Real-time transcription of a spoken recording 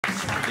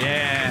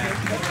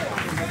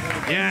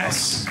Yeah.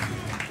 Yes.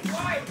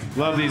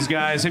 Love these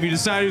guys. Have you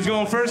decided who's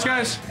going first,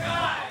 guys?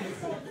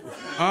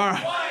 All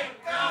right.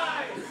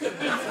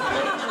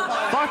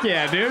 Fuck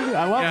yeah, dude.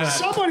 I love that.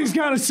 Somebody's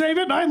got to save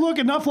it, and I look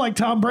enough like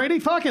Tom Brady.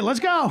 Fuck it, let's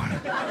go.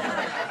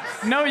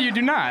 No, you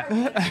do not.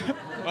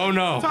 Oh,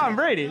 no. Tom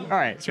Brady. All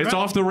right. It's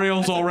off the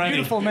rails already.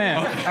 Beautiful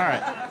man. Okay. All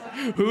right.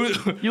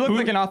 You look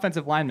like an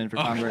offensive lineman for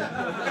Tom Brady.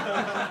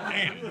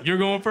 You're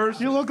going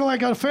first? You look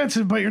like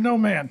offensive, but you're no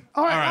man.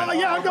 All right.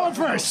 Yeah, I'm going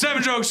first.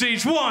 7 jokes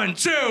each. 1,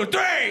 2,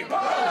 3.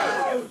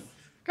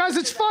 Guys,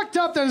 it's fucked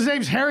up that his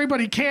name's Harry, but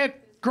he can't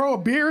grow a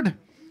beard.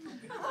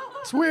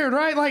 It's weird,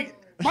 right? Like,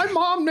 my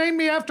mom named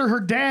me after her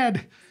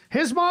dad.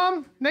 His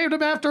mom named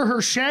him after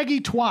her shaggy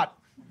twat.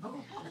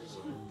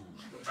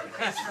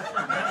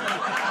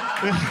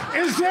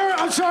 Is there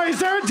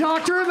a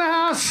doctor in the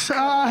house?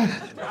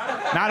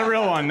 Not a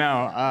real one,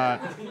 no.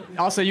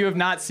 Also, you have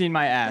not seen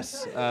my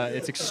ass.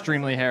 It's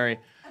extremely hairy.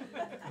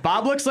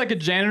 Bob looks like a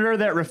janitor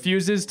that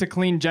refuses to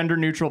clean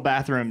gender-neutral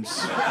bathrooms.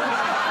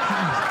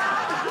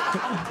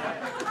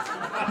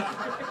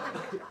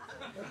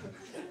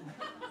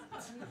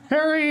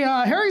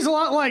 Harry's a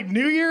lot like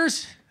New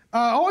Year's.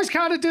 Always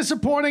kind of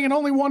disappointing and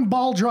only one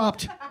ball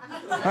dropped.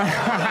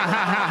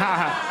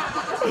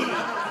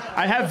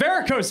 I have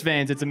varicose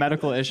veins. It's a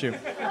medical issue.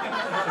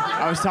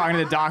 I was talking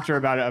to the doctor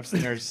about it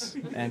upstairs,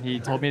 and he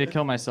told me to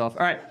kill myself.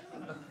 All right.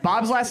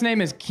 Bob's last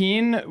name is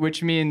Keen,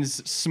 which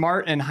means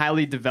smart and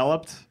highly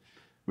developed,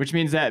 which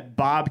means that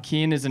Bob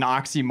Keen is an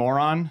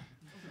oxymoron,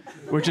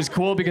 which is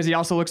cool because he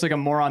also looks like a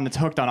moron that's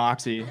hooked on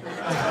oxy.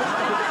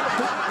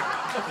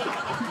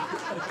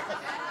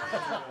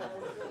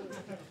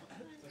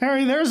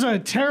 Harry, there's a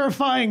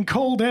terrifying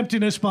cold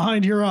emptiness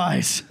behind your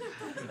eyes.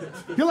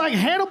 You're like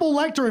Hannibal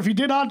Lecter if you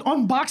did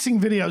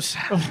unboxing videos.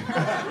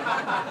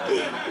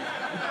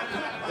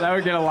 That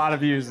would get a lot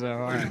of views, though.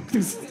 All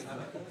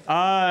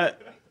right.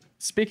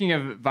 Speaking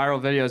of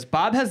viral videos,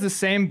 Bob has the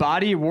same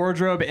body,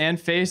 wardrobe,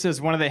 and face as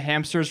one of the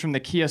hamsters from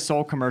the Kia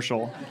Soul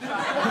commercial.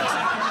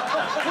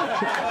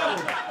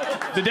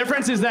 The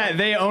difference is that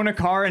they own a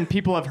car and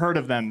people have heard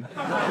of them.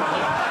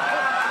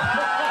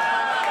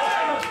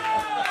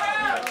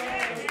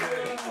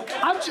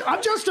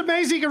 I'm just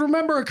amazed he can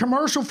remember a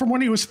commercial from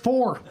when he was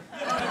 4.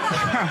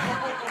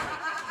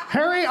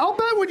 Harry, I'll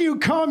bet when you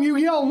come, you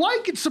yell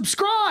like and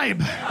subscribe.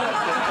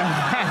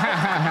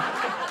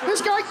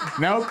 This guy.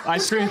 Nope, I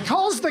scream. This guy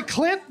calls the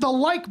clit the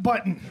like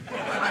button.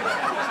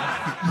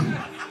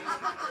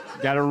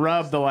 Gotta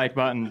rub the like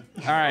button.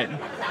 All right.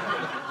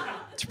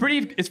 It's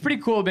pretty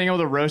cool being able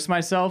to roast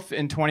myself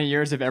in 20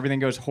 years if everything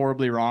goes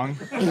horribly wrong.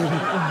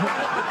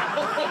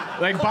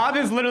 Like, Bob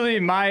is literally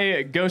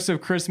my Ghost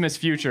of Christmas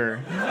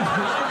future.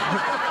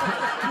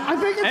 I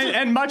think it's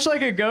and much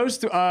like a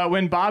ghost,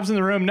 when Bob's in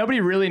the room,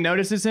 nobody really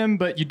notices him,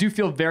 but you do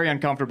feel very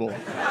uncomfortable.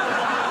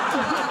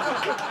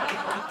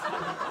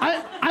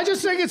 I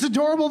just think it's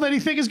adorable that he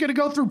thinks he's going to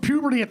go through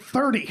puberty at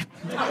 30.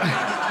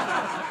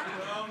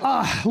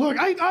 Look,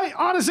 I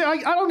honestly, I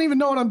don't even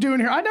know what I'm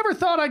doing here. I never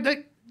thought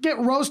I'd get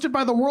roasted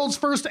by the world's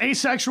first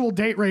asexual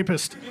date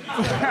rapist.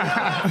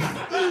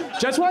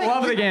 Just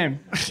love the game.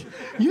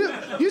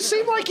 You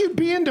seem like you'd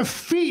be into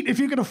feet if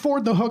you could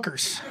afford the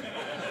hookers.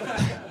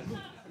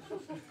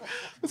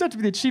 Those have to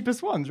be the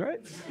cheapest ones, right?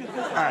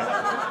 All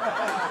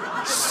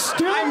right.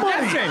 Still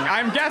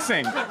I'm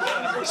guessing.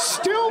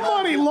 Still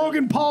money,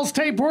 Logan Paul's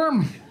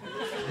tapeworm.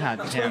 God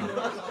damn.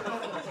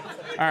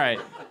 All right.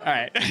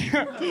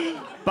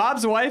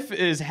 Bob's wife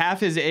is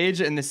half his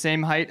age and the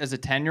same height as a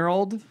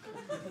 10-year-old.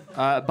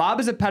 Bob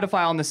is a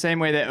pedophile in the same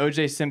way that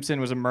O.J. Simpson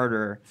was a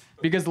murderer.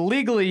 Because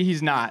legally,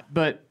 he's not,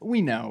 but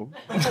we know.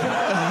 Come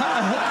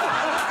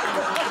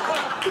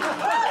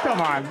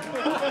on.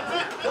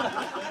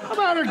 I'm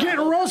out here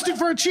getting roasted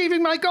for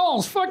achieving my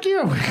goals. Fuck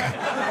you.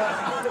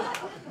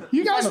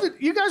 You guys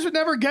would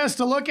never guess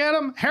to look at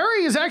him.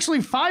 Harry is actually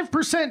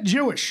 5%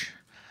 Jewish,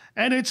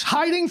 and it's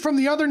hiding from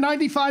the other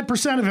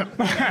 95% of him.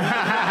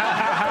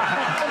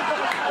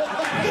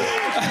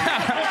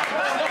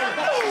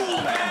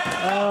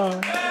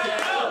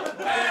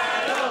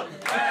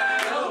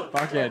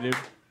 Fuck yeah, dude.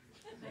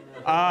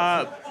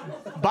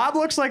 Bob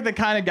looks like the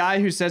kind of guy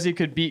who says he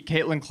could beat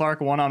Caitlin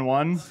Clark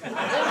one-on-one.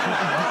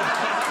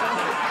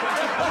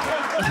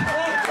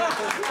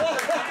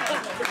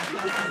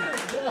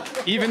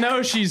 Even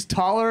though she's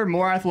taller,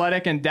 more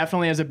athletic, and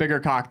definitely has a bigger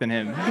cock than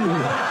him.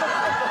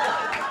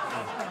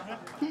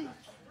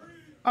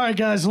 All right,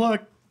 guys,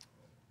 look.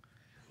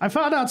 I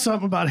found out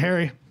something about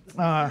Harry.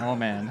 Oh,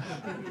 man.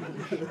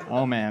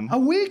 A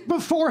week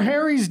before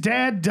Harry's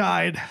dad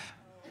died,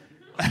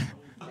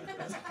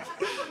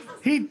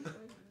 he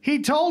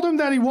told him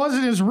that he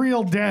wasn't his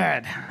real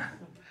dad.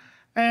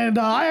 And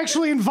I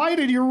actually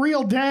invited your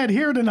real dad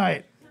here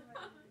tonight.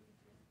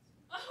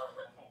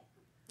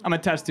 I'm a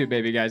test tube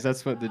baby, guys.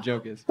 That's what the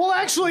joke is. Well,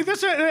 actually,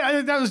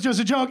 that was just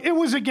a joke. It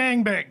was a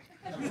gangbang.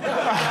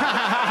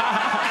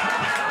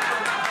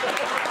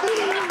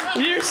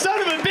 You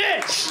son of a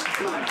bitch!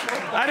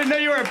 I didn't know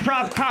you were a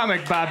prop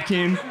comic, Bob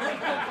Keane.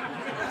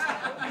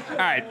 All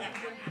right.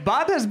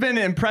 Bob has been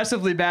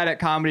impressively bad at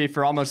comedy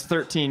for almost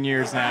 13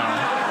 years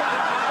now.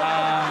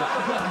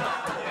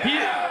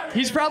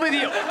 He's probably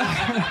the... All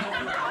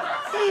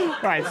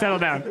right, settle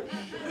down.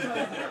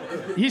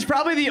 He's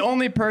probably the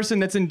only person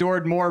that's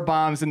endured more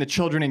bombs than the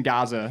children in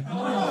Gaza.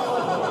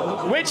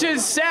 Which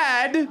is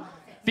sad,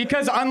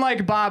 because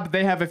unlike Bob,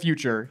 they have a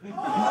future.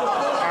 All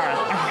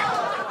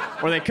right.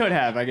 Or they could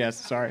have, I guess.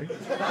 Sorry.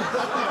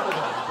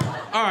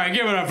 All right,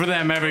 give it up for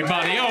them,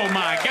 everybody. Oh,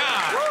 my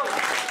God.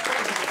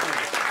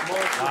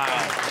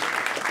 Wow.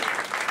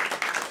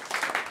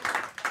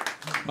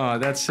 Oh,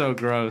 that's so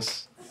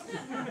gross.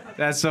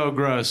 That's so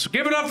gross.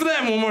 Give it up for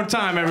them one more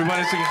time,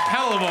 everybody. It's a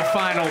hell of a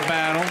final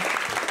battle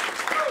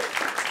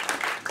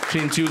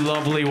between two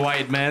lovely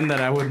white men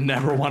that I would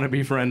never want to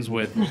be friends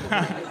with.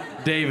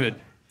 David.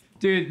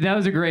 Dude, that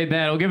was a great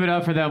battle. Give it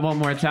up for that one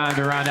more time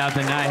to round out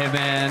the night,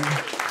 man.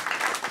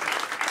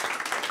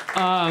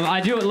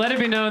 Let it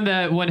be known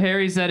that when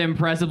Harry said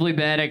impressively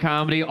bad at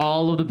comedy,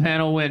 all of the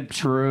panel went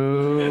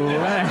true.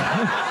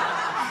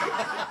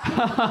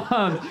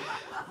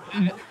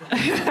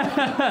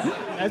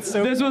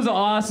 This was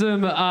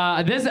awesome.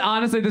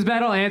 This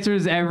battle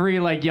answers every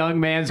young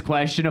man's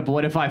question of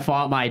what if I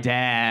fought my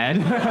dad.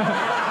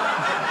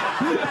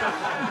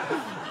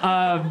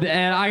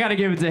 And I gotta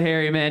give it to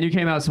Harry, man. You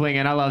came out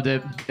swinging. I loved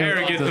it.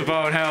 Harry gets the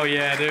vote. Hell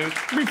yeah, dude.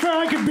 To be fair,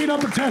 I could beat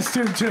up a test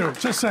tube too.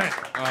 Just saying.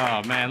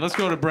 Oh man, let's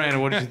go to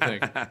Brandon. What did you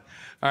think? All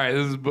right,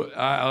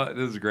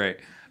 this is great.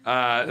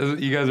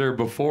 You guys are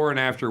before and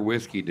after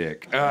Whiskey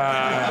Dick.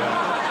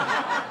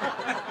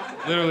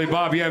 Literally,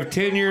 Bob, you have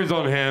 10 years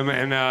on him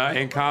and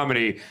in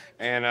comedy,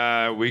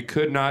 and we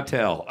could not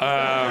tell in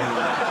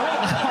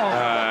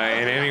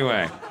any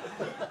way.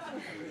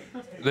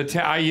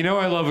 You know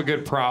I love a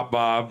good prop,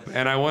 Bob,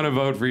 and I want to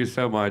vote for you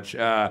so much.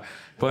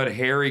 But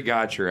Harry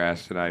got your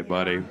ass tonight,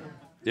 buddy.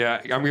 Yeah,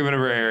 I'm giving it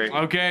for Harry.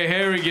 Okay,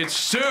 Harry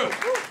gets two.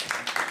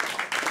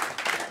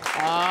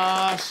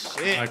 Ah,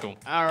 shit. Michael.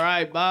 All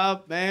right,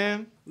 Bob,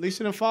 man. At least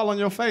you didn't fall on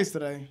your face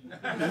today.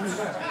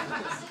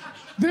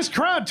 This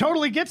crowd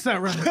totally gets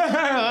that right.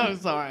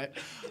 It's all right.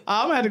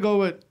 I'm gonna have to go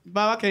with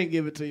Bob. I can't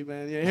give it to you,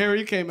 man. Yeah, Harry,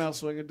 you came out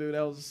swinging, dude.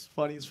 That was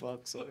funny as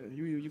fuck. So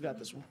you got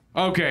this one.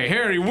 Okay,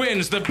 Harry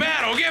wins the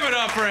battle. Give it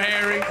up for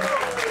Harry.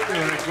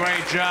 Doing a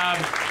great job.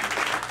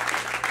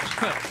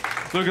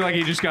 Looking like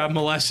he just got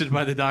molested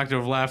by the Doctor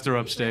of Laughter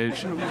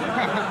upstage.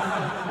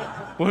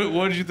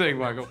 What did you think,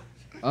 Michael?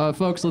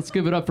 Folks, let's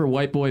give it up for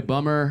White Boy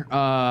Bummer.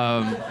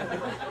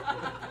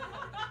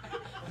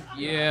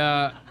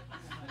 Yeah.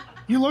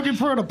 You looking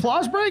for an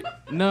applause break?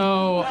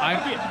 No,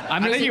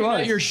 I'm just looking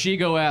at your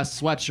Shigo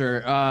ass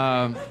sweatshirt.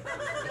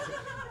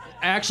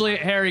 Actually,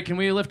 Harry, can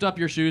we lift up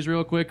your shoes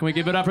real quick? Can we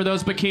give it up for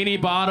those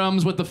bikini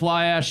bottoms with the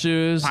fly ass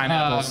shoes?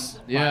 Pineapples.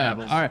 Yeah.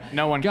 Pineapples. All right.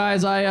 No one.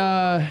 Guys,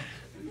 I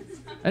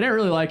didn't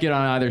really like it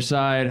on either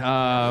side.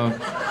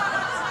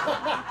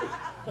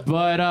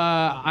 But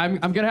I'm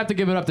gonna have to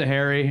give it up to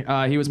Harry.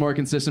 He was more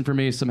consistent for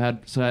me.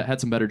 Had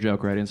some better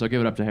joke writing, so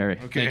give it up to Harry.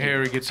 Okay,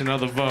 Harry gets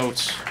another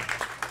vote.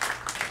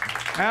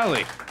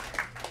 Allie.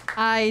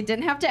 I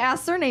didn't have to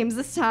ask their names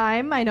this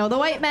time. I know the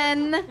white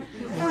men.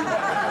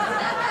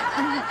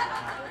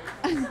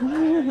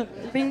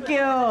 Thank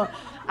you.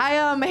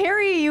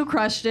 Harry, you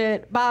crushed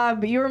it.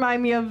 Bob, you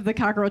remind me of the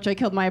cockroach I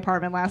killed in my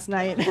apartment last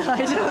night.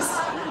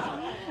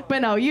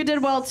 But no, you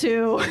did well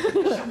too.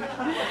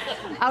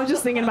 I was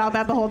just thinking about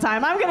that the whole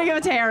time. I'm gonna give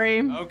it to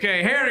Harry.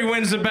 Okay, Harry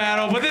wins the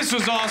battle, but this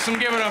was awesome.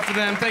 Give it up for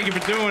them. Thank you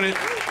for doing it.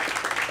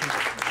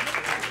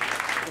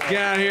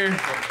 Get out of here.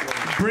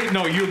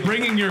 No, you're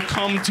bringing your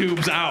cum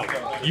tubes out.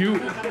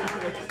 You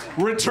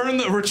return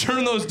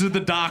those to the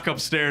dock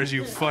upstairs.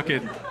 You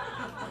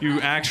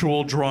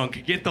actual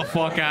drunk. Get the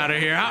fuck out of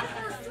here.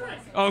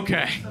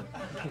 Okay.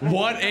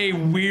 What a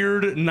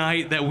weird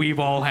night that we've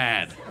all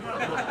had.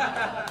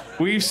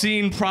 We've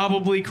seen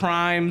probably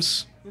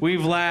crimes.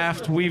 We've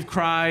laughed. We've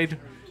cried.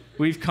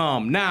 We've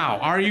come. Now,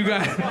 how are you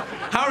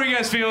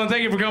guys feeling?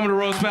 Thank you for coming to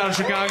Roast Battle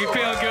Chicago. You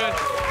feeling good?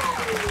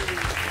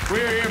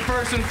 We're here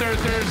first and third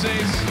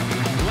Thursdays.